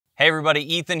Hey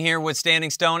everybody, Ethan here with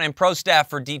Standing Stone and Pro Staff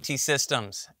for DT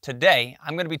Systems. Today,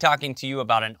 I'm going to be talking to you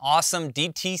about an awesome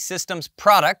DT Systems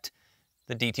product,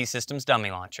 the DT Systems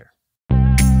Dummy Launcher.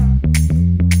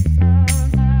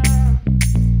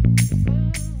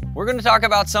 We're going to talk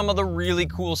about some of the really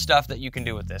cool stuff that you can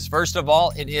do with this. First of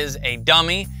all, it is a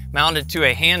dummy mounted to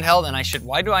a handheld, and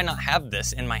why do I not have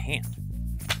this in my hand?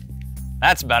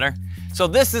 That's better. So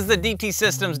this is the DT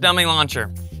Systems Dummy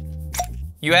Launcher.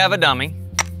 You have a dummy.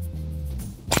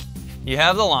 You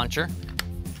have the launcher.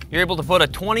 You're able to put a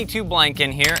 22 blank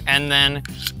in here, and then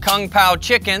Kung Pao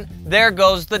chicken, there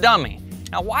goes the dummy.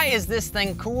 Now, why is this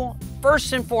thing cool?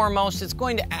 First and foremost, it's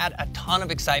going to add a ton of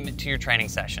excitement to your training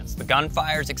sessions. The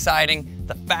gunfire is exciting,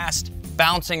 the fast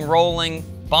bouncing, rolling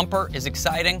bumper is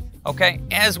exciting, okay?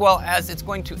 As well as it's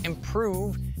going to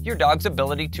improve your dog's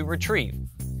ability to retrieve.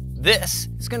 This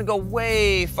is gonna go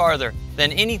way farther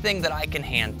than anything that I can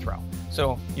hand throw.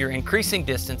 So you're increasing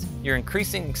distance, you're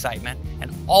increasing excitement,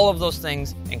 and all of those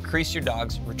things increase your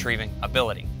dog's retrieving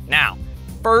ability. Now,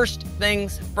 first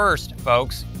things first,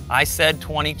 folks. I said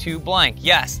 22 blank.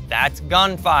 Yes, that's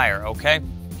gunfire, okay?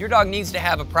 Your dog needs to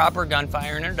have a proper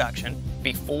gunfire introduction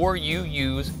before you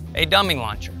use a dummy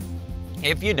launcher.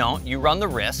 If you don't, you run the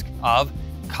risk of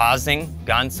causing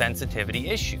gun sensitivity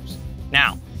issues.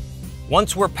 Now,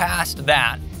 once we're past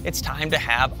that, it's time to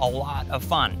have a lot of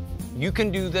fun. You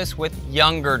can do this with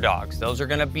younger dogs. Those are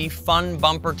gonna be fun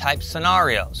bumper type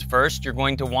scenarios. First, you're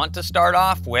going to want to start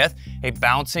off with a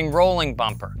bouncing rolling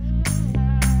bumper.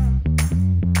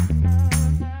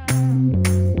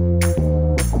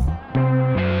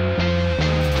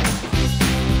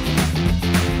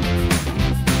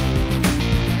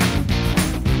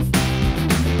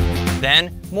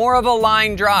 Then, more of a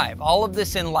line drive, all of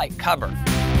this in light cover.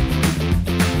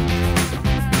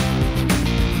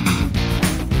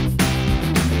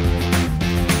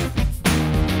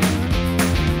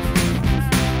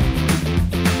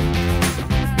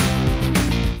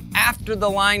 After the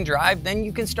line drive, then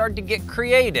you can start to get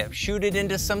creative. Shoot it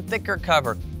into some thicker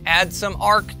cover, add some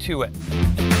arc to it.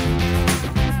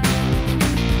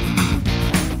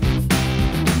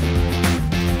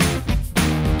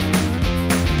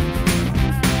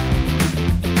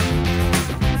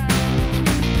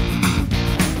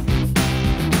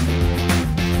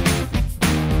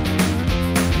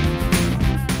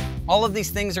 All of these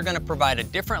things are going to provide a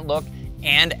different look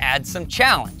and add some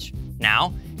challenge.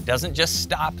 Now, it doesn't just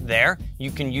stop there. You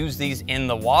can use these in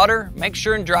the water. Make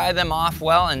sure and dry them off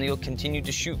well, and you'll continue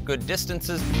to shoot good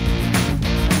distances.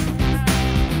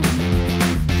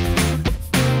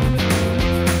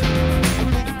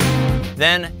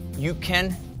 Then you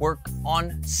can work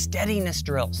on steadiness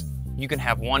drills. You can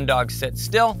have one dog sit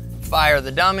still, fire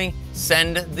the dummy,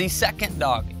 send the second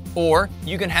dog. Or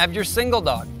you can have your single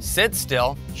dog sit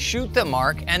still, shoot the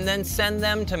mark, and then send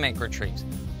them to make retrieves.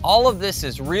 All of this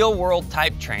is real world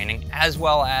type training, as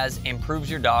well as improves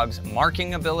your dog's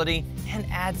marking ability and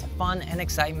adds fun and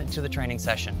excitement to the training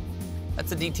session.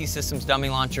 That's the DT Systems Dummy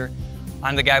Launcher.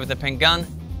 I'm the guy with the pink gun.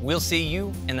 We'll see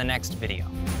you in the next video.